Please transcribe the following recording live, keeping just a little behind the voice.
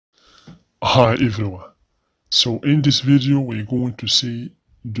Hi everyone. So in this video we're going to see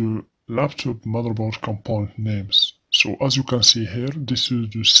the laptop motherboard component names. So as you can see here, this is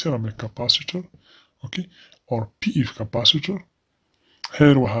the ceramic capacitor, okay, or PF capacitor.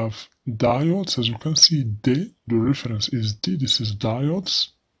 Here we have diodes, as you can see D, the reference is D, this is diodes,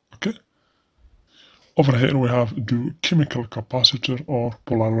 okay. Over here we have the chemical capacitor or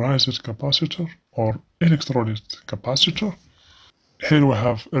polarized capacitor or electrolyte capacitor. Here we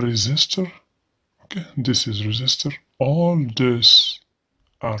have a resistor. Okay, this is resistor. All these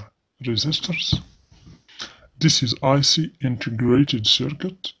are resistors. This is IC integrated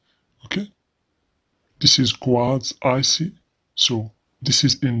circuit. Okay, this is quads IC. So this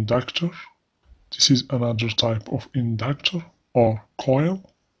is inductor. This is another type of inductor or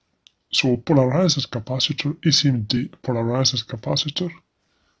coil. So polarized capacitor, SMD polarized capacitor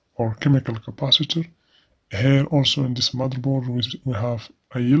or chemical capacitor. Here also in this motherboard we have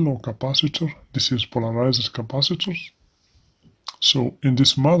a yellow capacitor. This is polarized capacitors. So in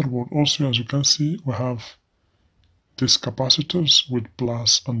this motherboard also, as you can see, we have these capacitors with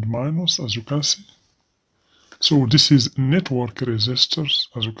plus and minus, as you can see. So this is network resistors,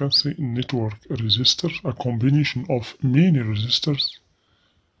 as you can see, network resistors, a combination of many resistors.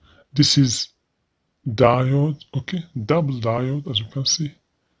 This is diode, okay, double diode, as you can see.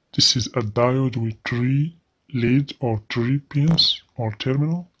 This is a diode with 3 lead or 3 pins or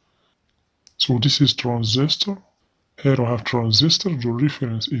terminal. So this is transistor. Here we have transistor, the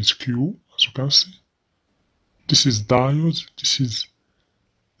reference is Q, as you can see. This is diode, this is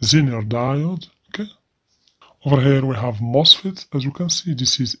Zener diode, okay. Over here we have MOSFET, as you can see,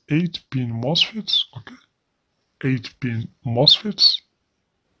 this is 8-pin MOSFETs, okay. 8-pin MOSFETs.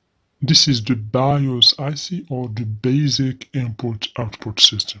 This is the BIOS IC or the basic input-output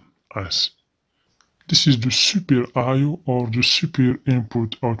system IC. This is the Super IO or the Super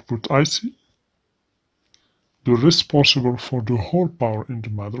Input-Output IC, the responsible for the whole power in the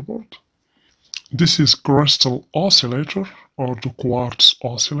motherboard. This is crystal oscillator or the quartz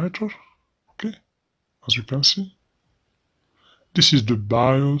oscillator, okay, as you can see. This is the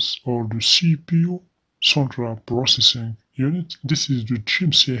BIOS or the CPU, Central Processing Unit. This is the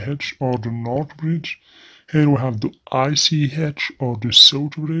GMCH or the NOR bridge. Here we have the ICH or the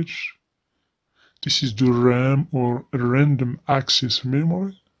South bridge. This is the RAM or Random Access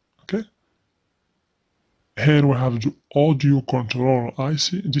Memory, okay. Here we have the audio control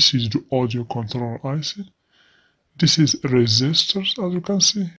IC. This is the audio control IC. This is resistors, as you can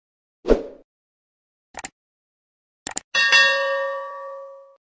see.